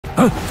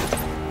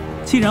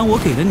既然我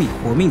给了你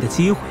活命的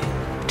机会，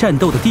战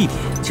斗的地点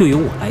就由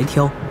我来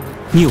挑，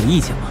你有意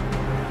见吗？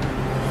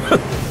哼！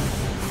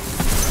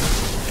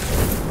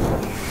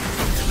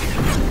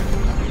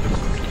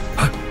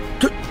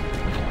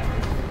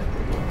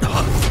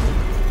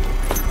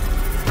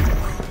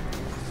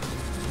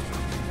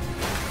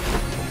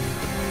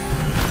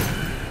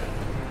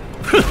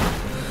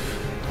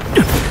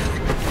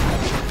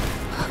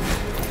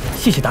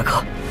谢谢大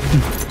哥。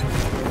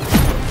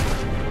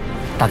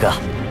大哥，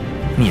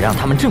你让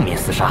他们正面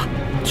厮杀，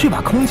却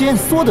把空间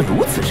缩得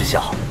如此之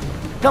小，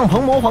让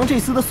鹏魔皇这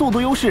厮的速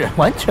度优势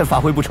完全发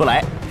挥不出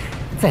来。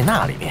在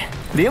那里面，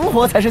灵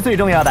活才是最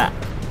重要的。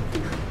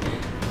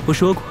我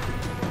说过，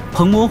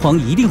鹏魔皇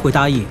一定会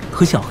答应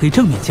和小黑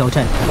正面交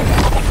战的。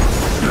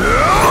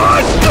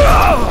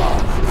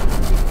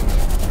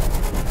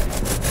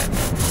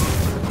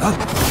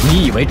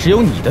你以为只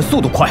有你的速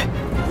度快？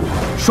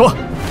说，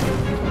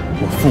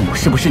我父母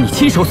是不是你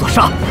亲手所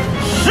杀？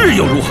是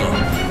又如何？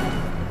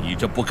你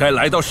这不该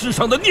来到世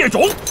上的孽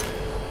种！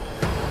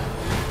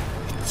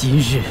今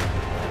日，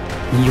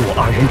你我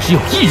二人只有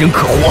一人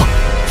可活，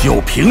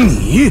就凭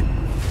你！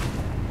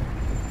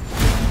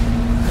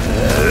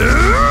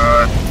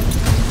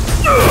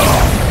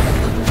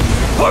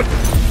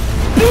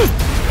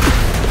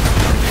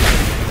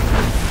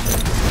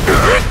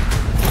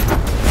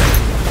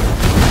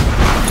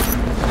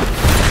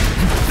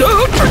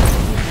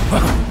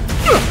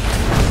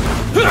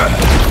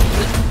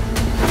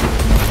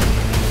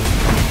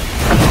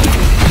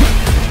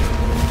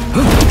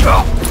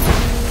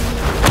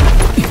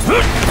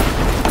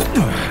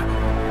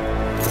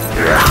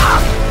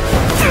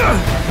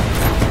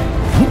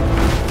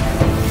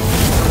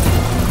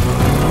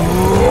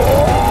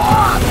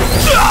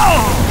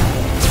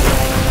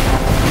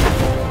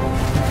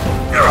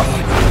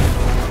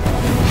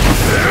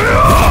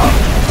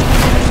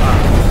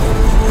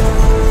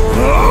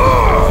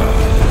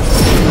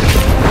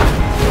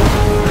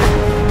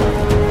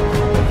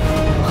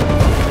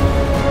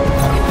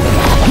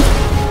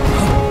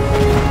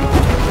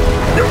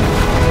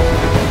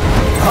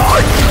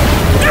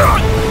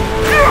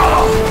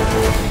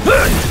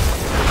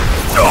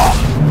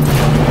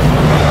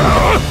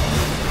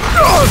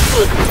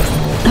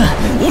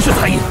不是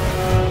才艺，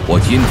我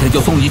今天就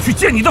送你去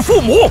见你的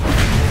父母。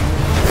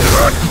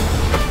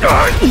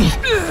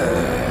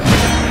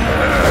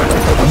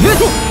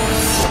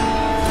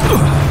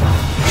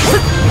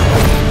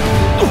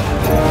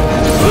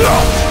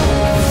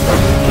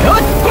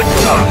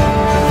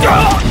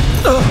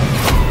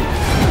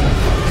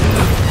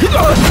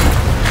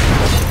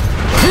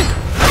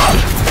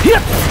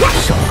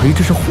小黑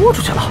这是豁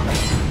出去了。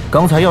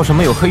刚才要是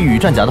没有黑羽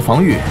战甲的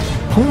防御，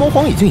鹏魔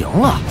皇已经赢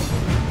了。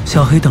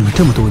小黑等了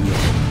这么多年，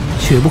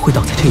绝不会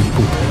倒在这一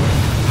步的。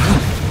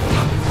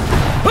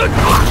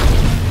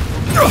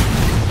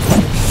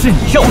是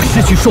你让我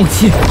失去双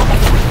亲，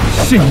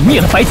是你灭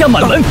了白家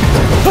满门，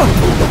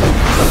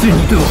是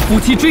你对我夫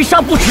妻追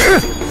杀不止。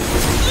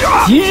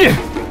今日，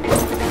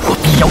我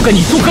必要跟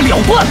你做个了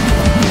断！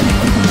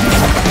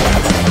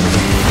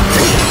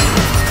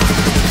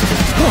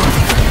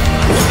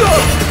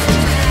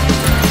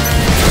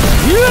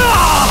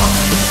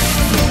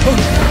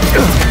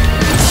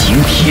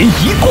惊天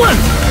一贯！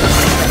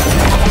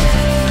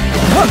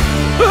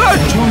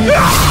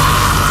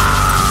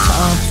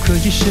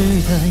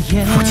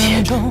父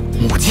亲、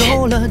母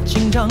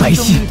亲、百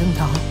姓，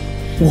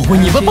我为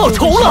你们报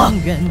仇了！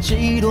此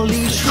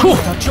处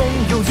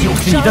就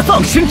是你的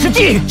葬身之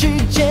地！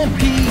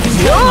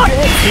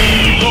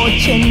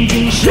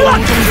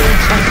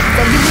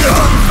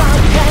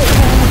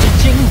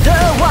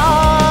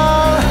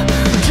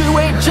只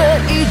为这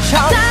一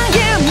场，当夜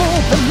幕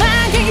和漫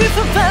天雨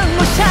纷纷落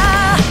下，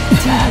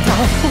听到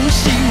呼吸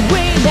微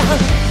凉，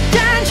但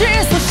之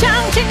所向，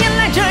千年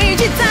来这一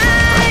季在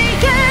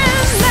很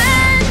漫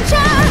长。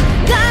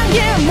当夜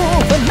幕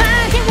和漫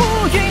天乌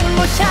云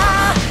落下，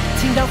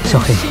听到小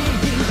黑，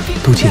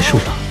都结束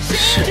了，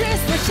是，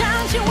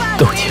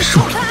都结束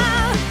了。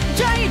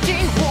这一季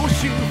或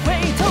许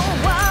会痛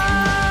望。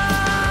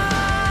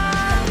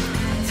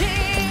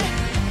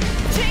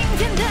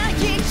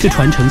这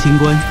传承金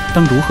冠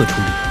当如何处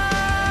理？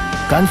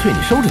干脆你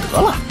收着得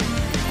了。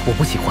我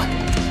不喜欢，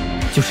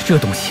就是这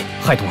东西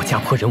害得我家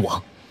破人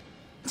亡。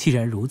既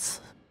然如此，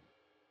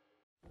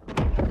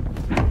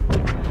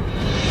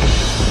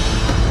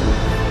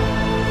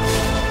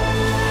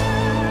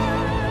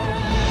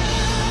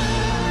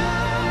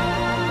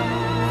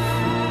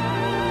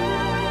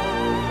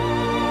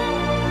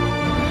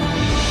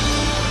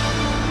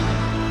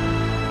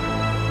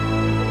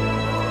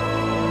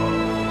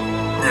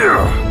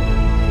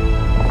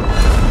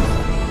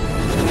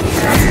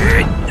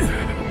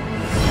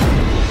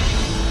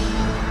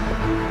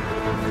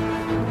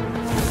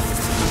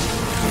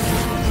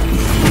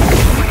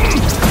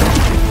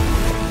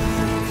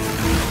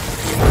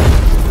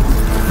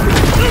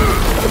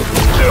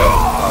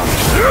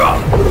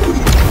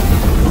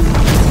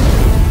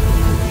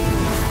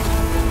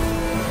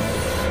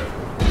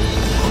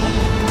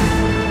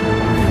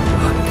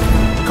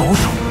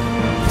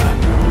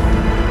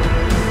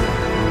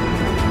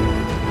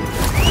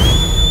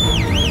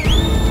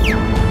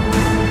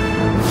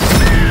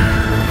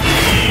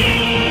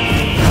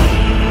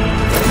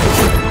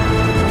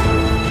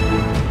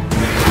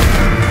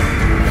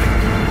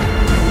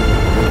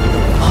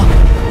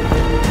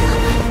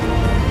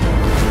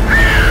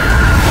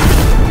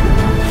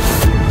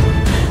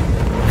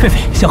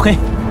小黑，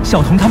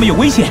小童他们有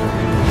危险！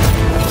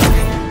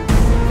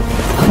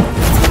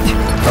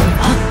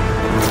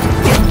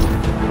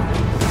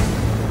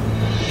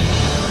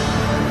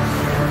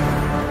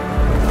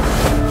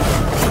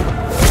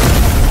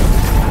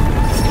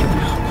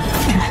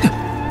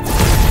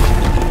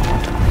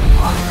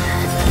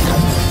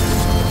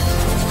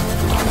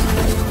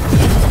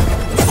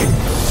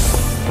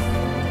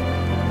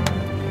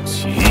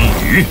秦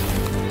羽，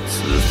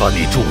此番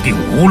你注定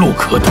无路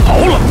可逃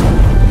了。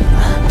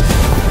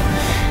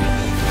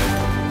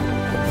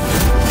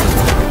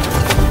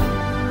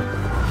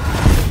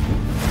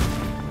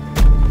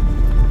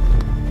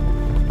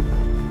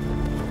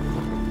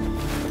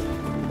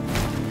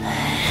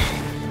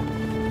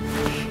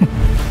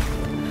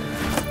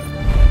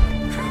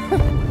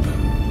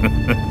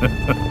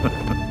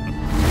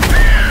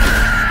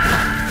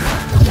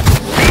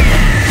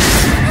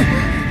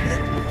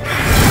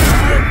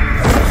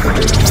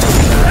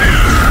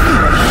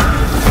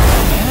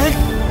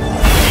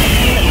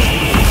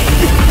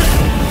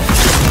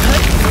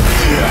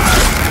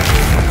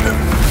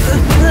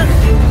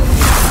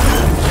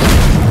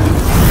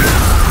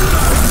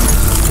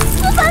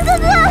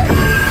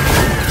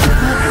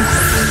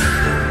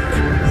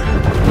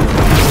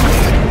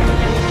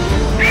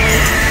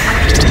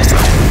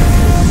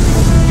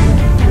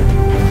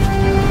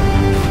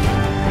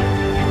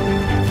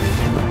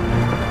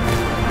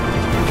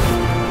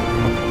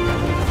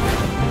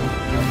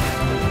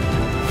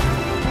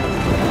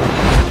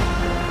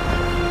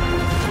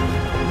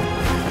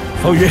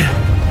 方云，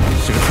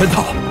是个圈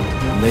套，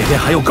那边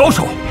还有高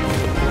手。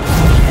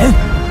人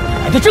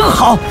来的正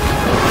好。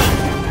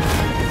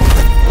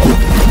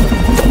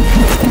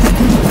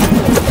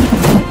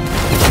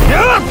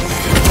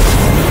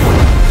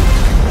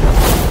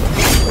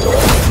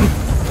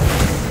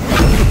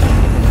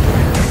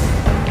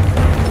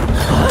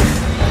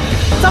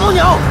大猫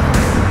鸟，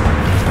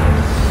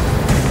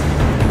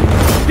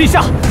陛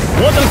下，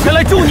我等前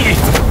来助你。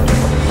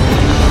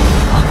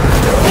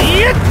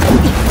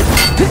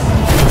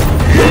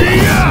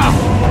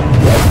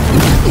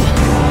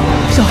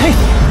小黑，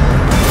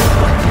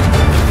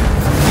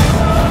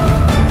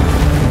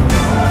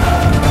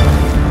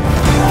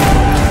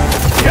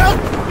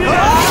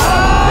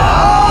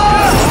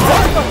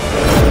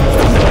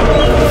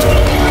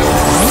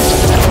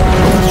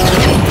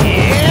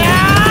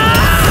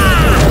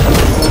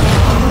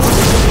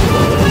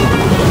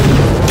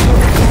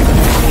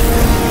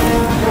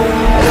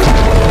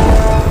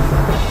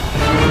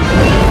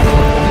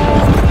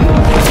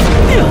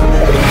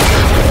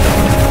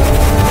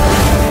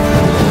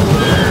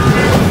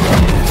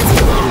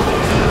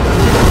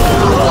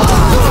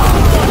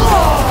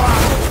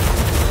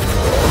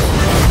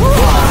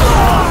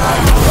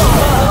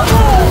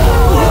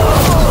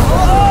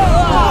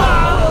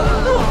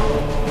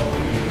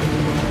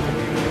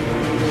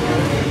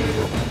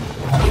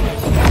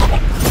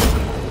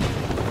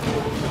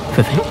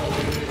菲菲，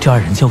这二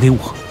人交给我，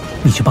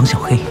你去帮小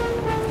黑。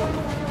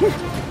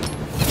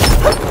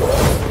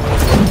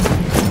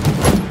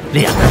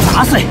两个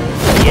杂碎，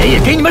爷爷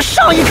给你们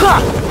上一课！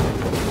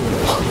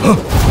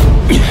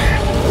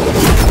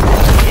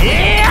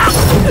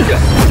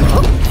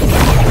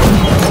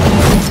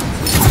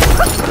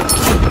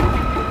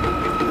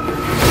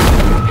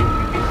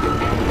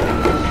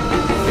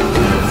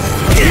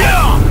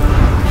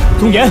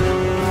宗言，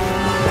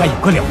该有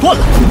个了断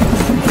了，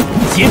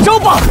接招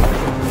吧！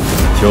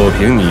 就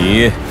凭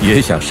你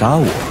也想杀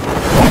我？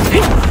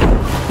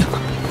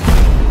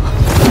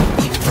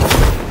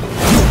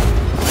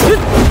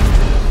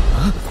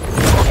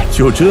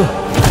就这？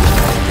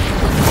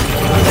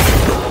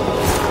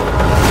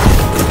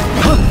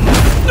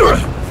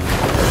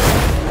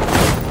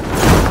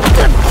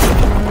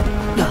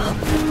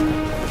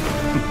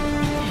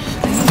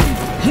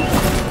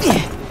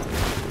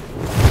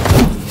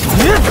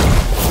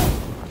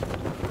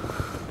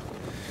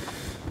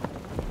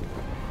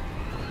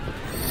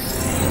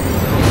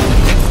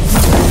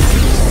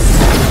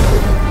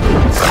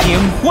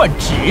换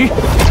指，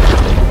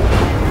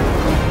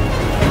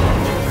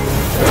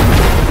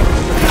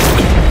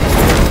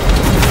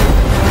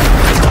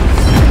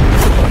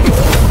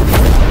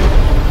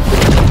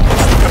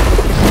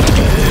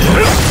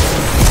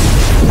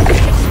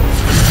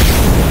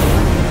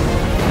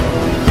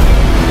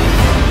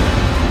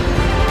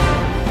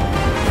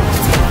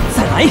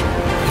再来！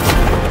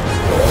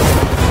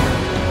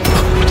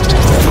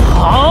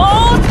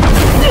好！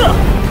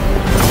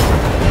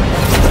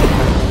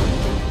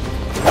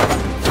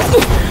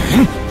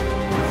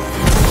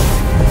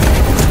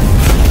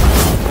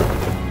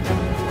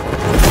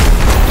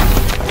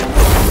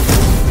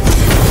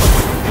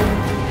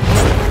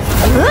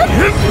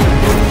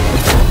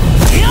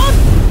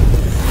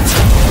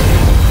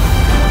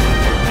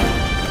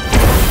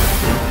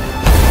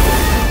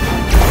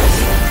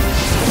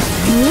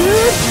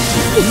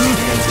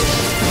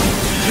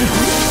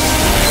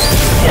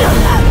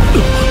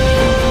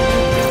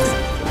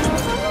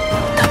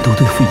 单独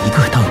对付一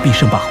个倒有必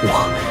胜把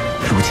握，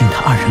如今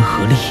他二人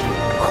合力，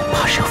恐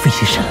怕是要费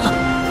些神了。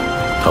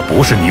他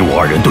不是你我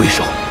二人对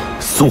手，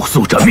速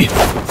速斩灭！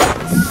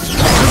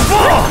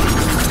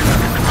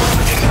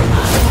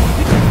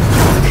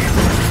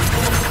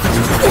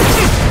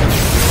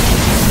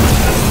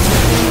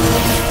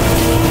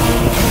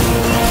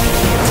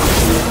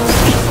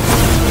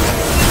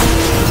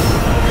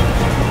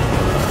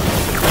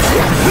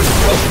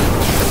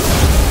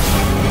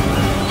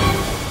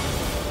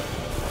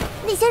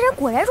那些人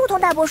果然如同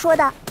大伯说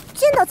的，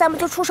见到咱们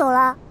就出手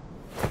了。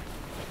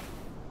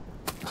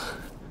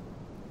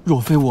若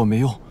非我没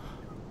用，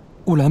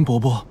乌兰伯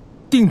伯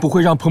定不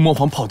会让鹏魔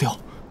皇跑掉。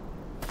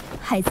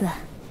孩子，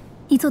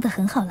你做得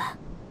很好了。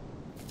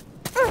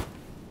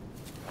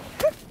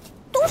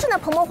都是那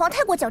鹏魔皇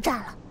太过狡诈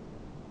了。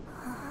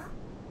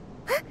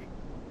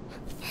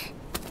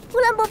乌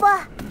兰伯伯，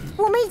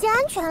我们已经安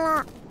全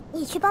了，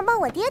你去帮帮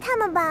我爹他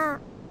们吧。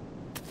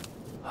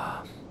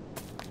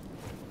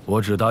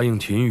我只答应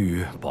秦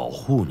羽保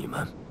护你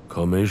们，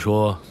可没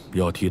说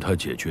要替他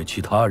解决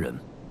其他人。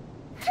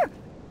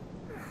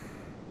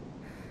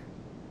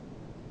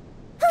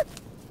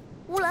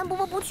乌兰伯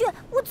伯不去，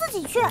我自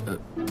己去。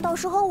到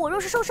时候我若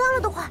是受伤了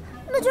的话，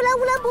那就来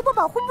乌兰伯伯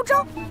保护不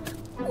周。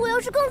我要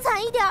是更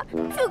惨一点，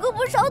缺胳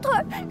膊少腿，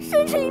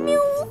甚至一命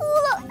呜呼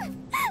了，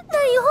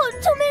那以后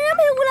就没人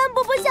陪乌兰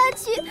伯伯下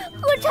棋、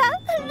喝茶、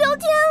聊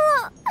天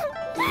了。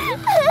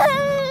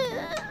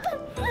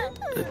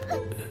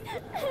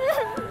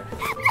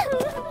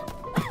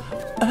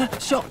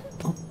笑。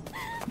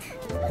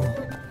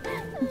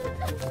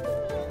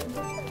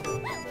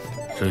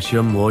这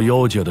仙魔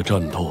妖界的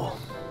战斗，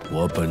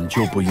我本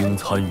就不应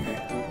参与。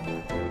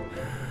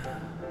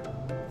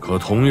可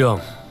同样，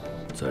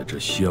在这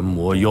仙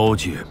魔妖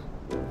界，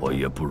我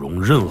也不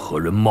容任何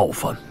人冒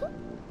犯。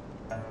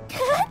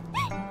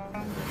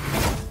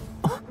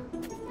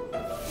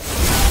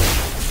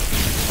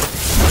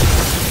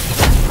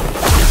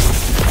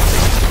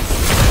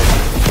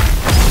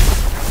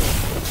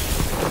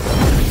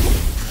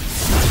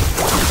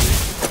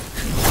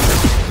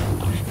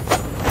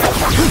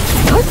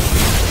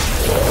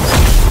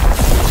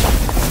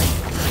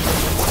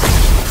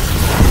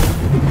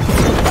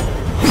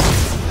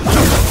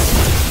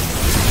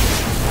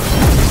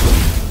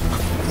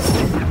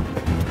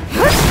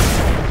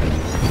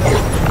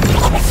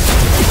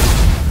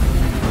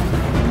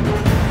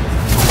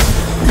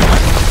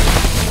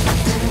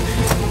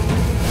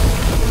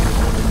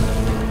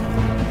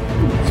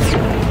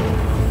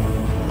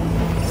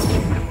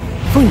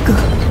风雨哥，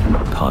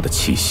他的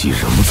气息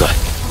仍在。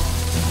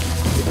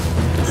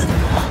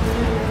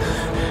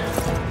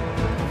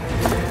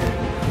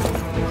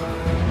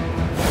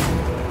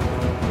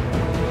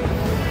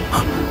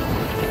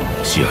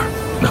希儿，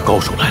那高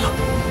手来了，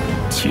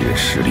其人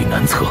实力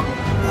难测，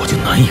我就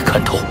难以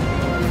看透。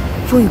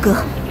风雨哥，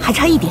还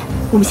差一点，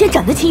我们先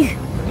斩了秦羽。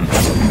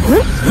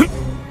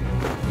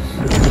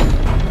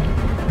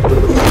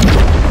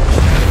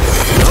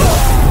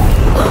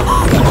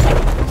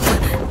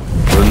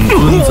本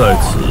尊在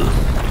此，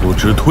不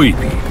知退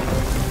避，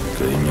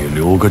给你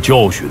留个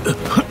教训。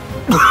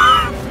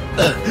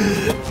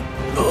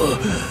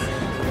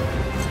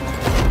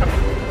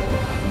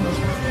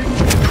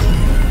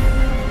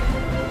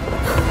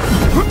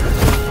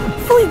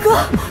风雨哥，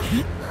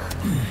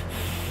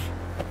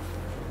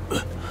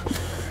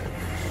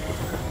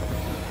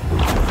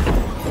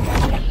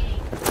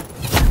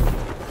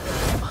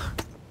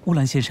乌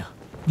兰先生，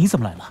你怎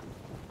么来了？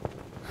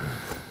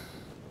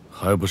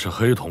还不是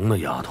黑瞳那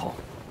丫头。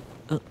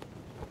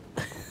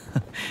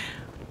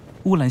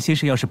乌兰先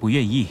生要是不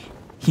愿意，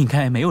应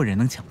该没有人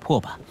能强迫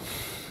吧？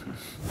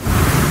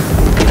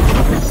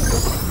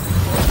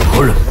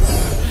何人？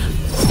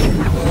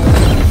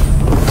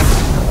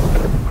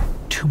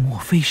这莫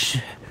非是……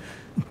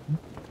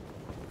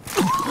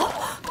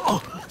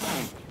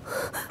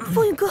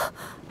风雨哥，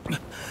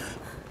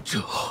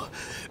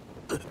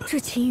这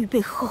秦羽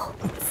背后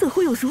怎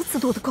会有如此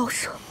多的高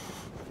手？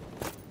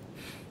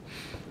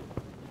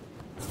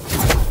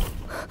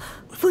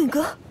风雨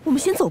哥，我们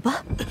先走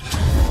吧。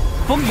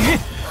风雨，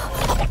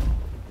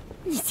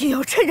你竟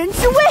要趁人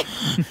之危！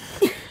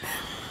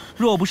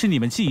若不是你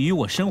们觊觎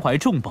我身怀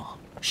重宝，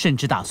甚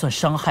至打算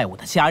伤害我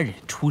的家人，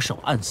出手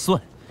暗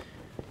算，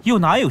又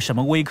哪有什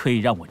么威可以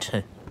让我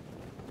趁？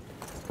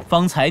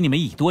方才你们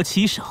以多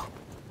欺少，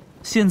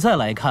现在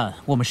来看，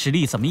我们实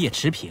力怎么也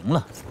持平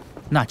了，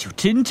那就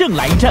真正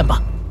来一战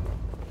吧！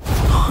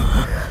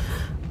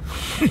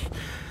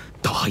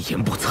大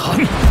言不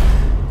惭！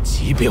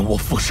即便我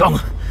负伤，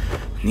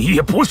你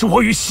也不是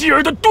我与希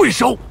儿的对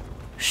手。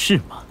是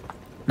吗？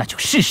那就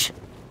试试。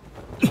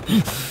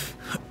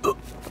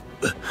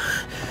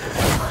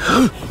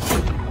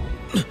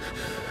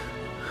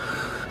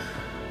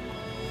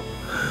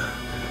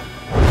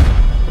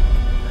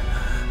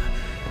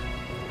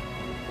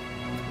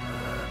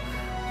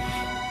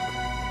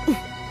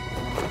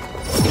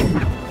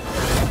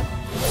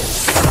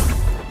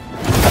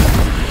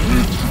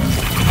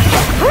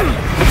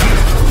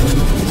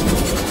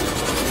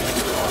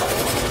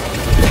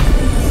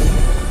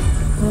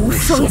无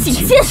双锦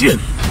剑，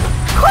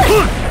快！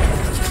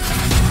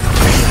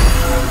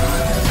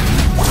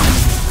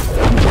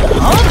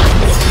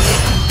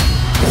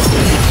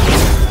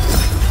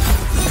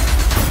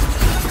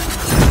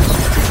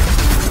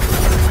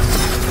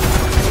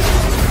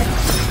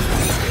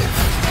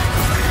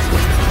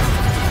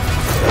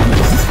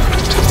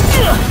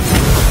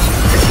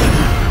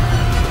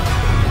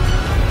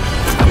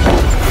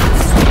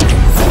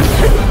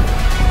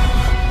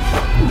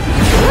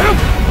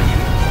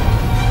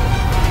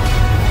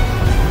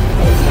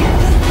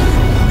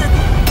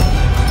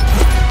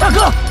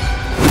哥！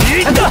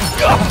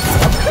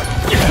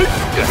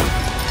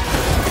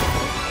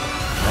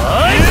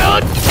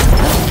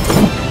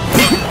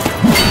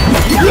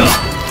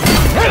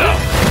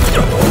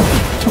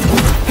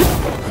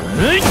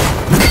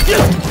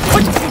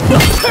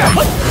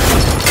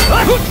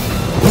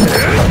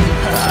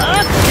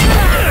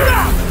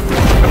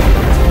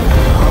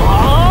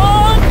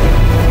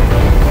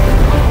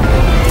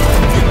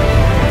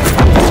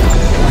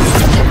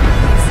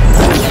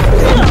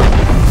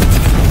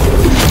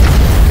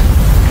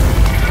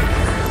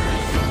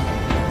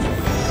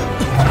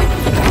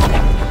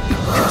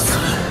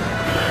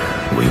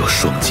唯有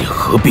双剑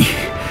合璧，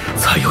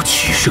才有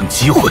取胜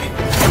机会。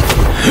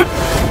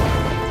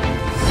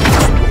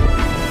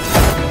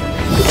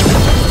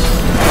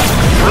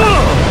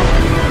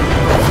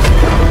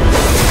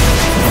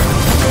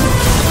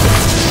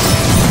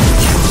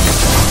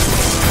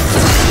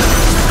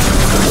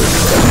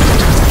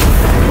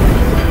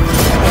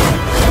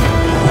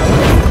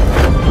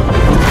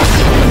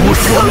无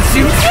双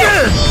行剑！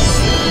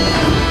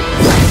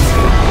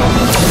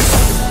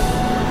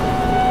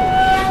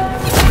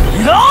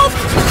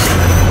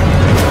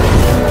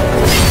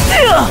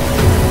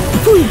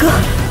风雨哥，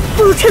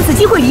不如趁此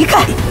机会离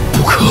开。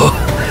不可，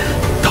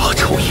大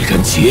仇已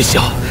然结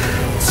下，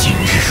今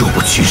日若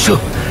不取胜，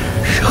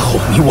日后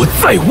你我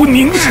再无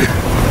宁日。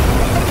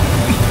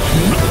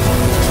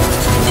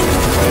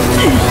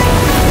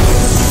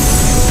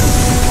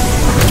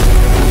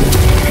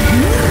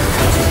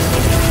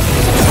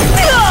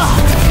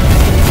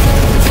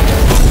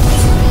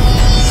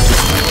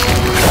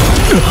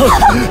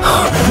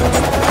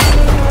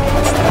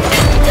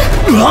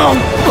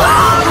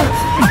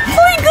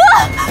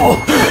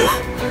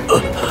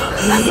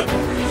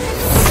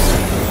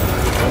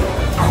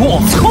破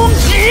空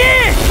戟！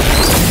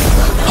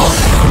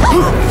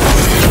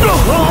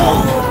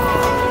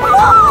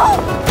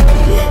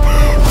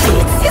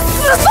一起死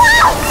吧！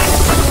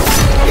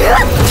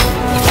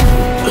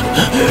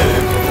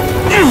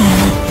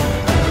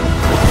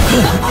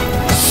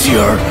希儿，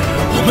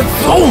我们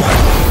走。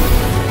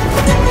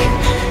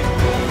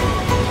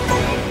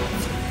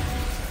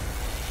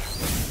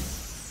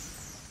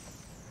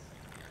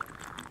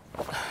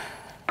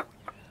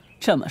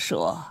这么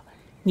说，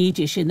你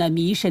只是那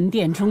迷神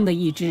殿中的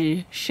一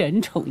只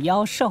神宠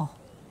妖兽。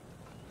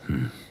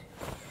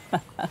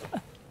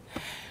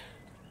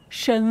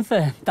身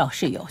份倒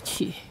是有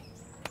趣，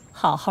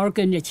好好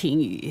跟着秦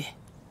羽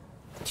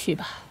去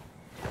吧。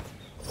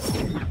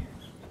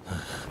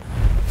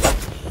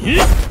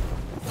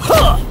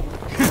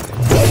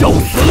受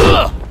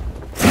死！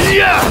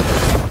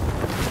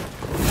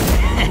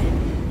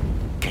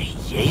给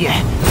爷爷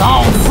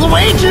到此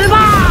为止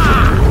吧！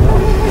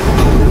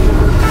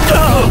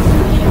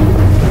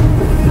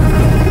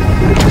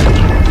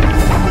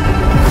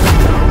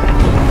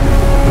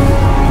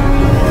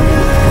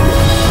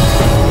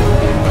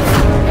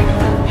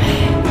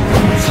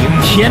今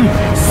天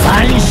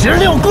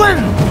36棍！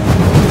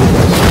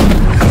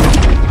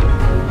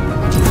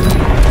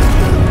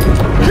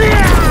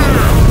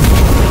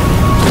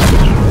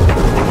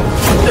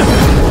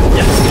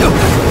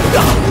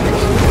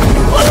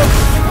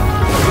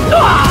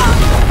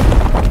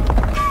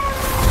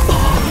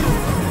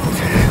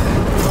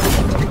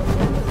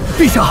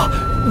陛下，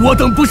我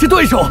等不是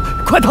对手，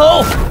快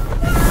逃！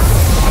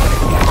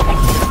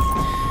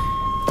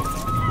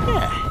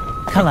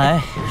看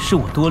来是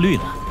我多虑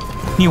了，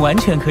你完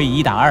全可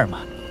以1打2嘛。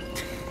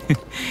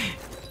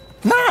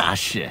那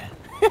是，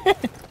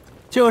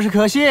就是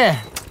可惜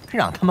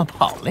让他们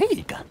跑了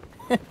一个。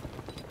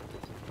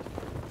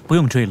不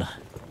用追了，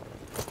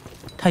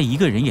他一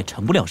个人也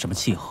成不了什么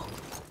气候。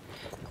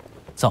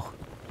走，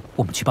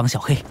我们去帮小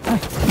黑。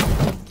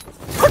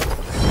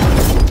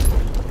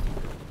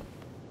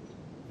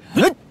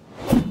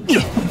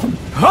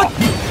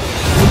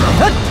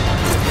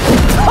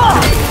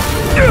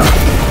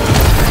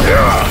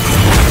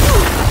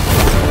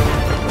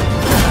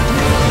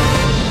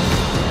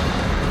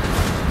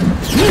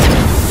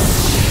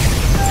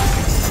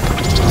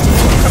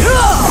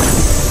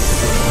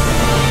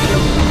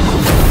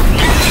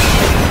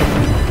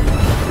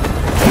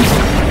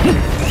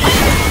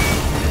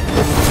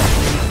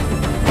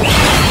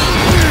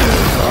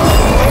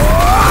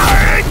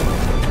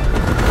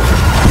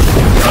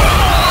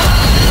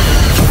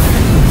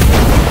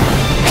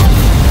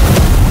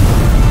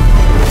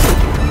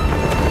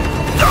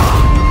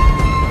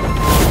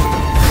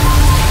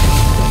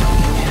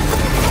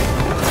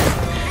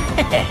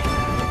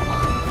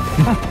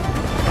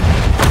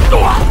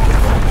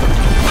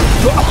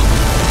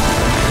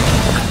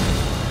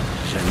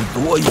人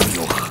多又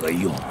有何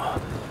用啊？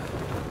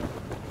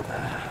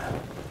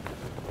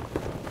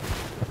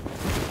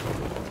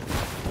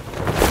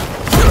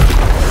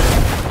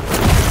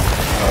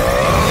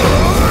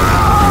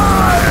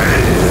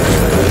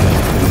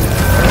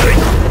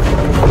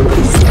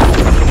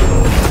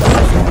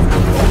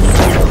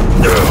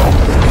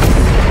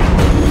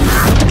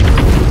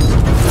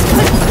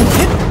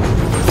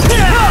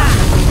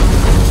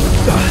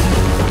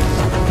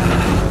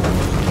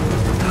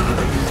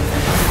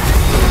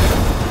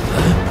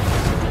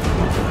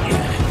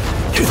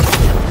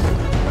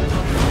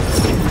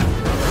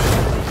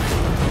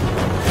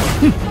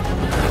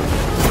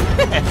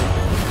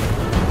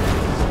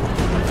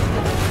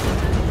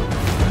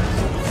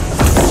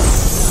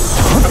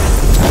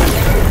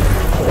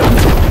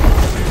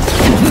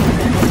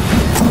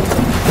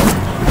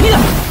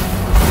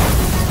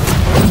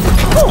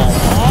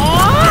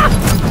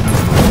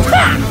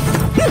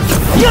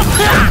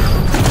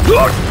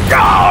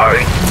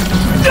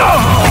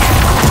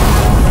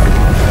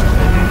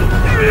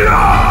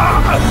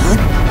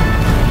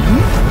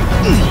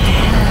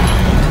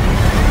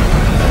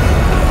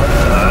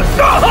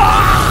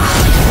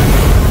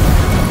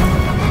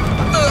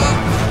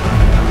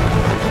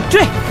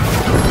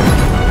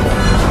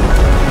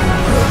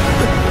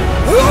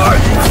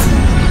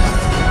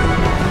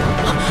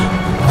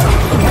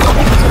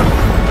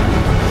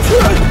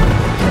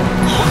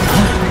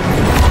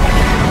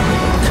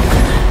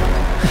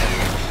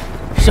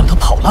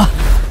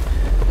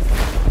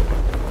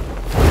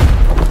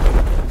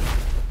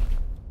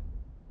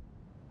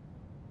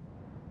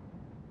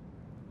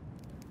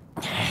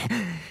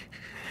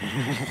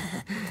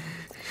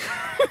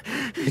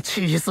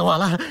气死我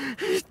了！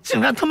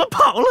竟然他们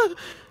跑了！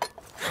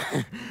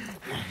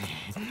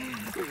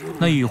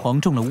那羽皇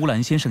中了乌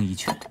兰先生一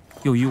拳，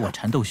又与我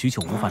缠斗许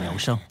久无法疗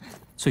伤，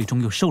最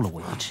终又受了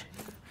我一指。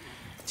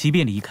即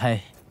便离开，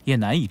也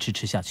难以支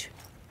持下去。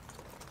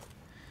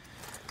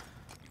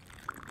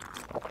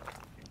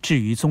至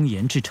于宗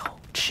颜之仇，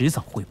迟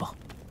早会报。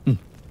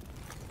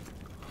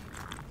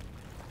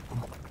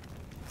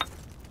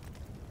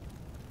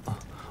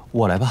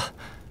我来吧。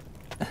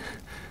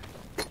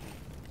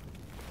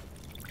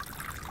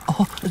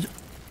哦，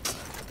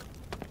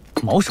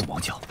毛手毛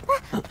脚。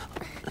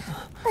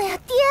哎呀，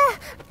爹，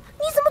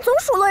你怎么总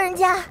数落人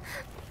家？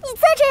你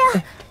再这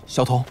样……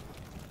小童，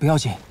不要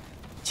紧，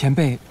前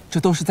辈这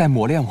都是在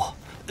磨练我。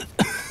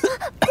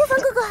波凡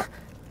哥哥，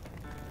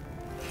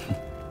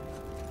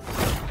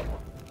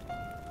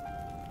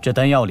这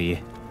丹药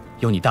里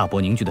有你大伯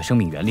凝聚的生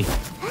命元力，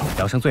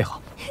疗伤最好。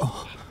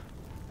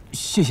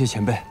谢谢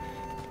前辈。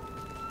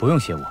不用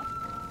谢我，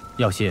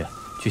要谢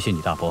去谢你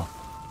大伯。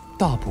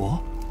大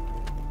伯？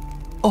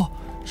哦，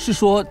是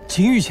说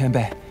秦羽前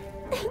辈。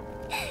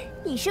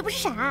你是不是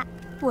傻？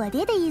我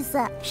爹的意思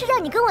是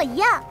让你跟我一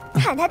样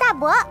喊他大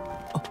伯。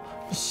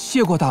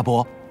谢过大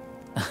伯。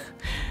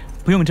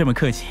不用这么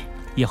客气，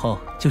以后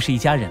就是一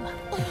家人了。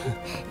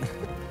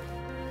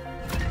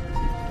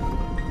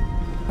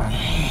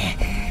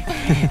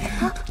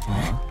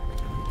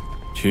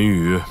秦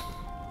羽，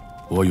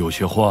我有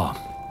些话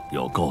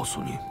要告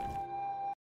诉你。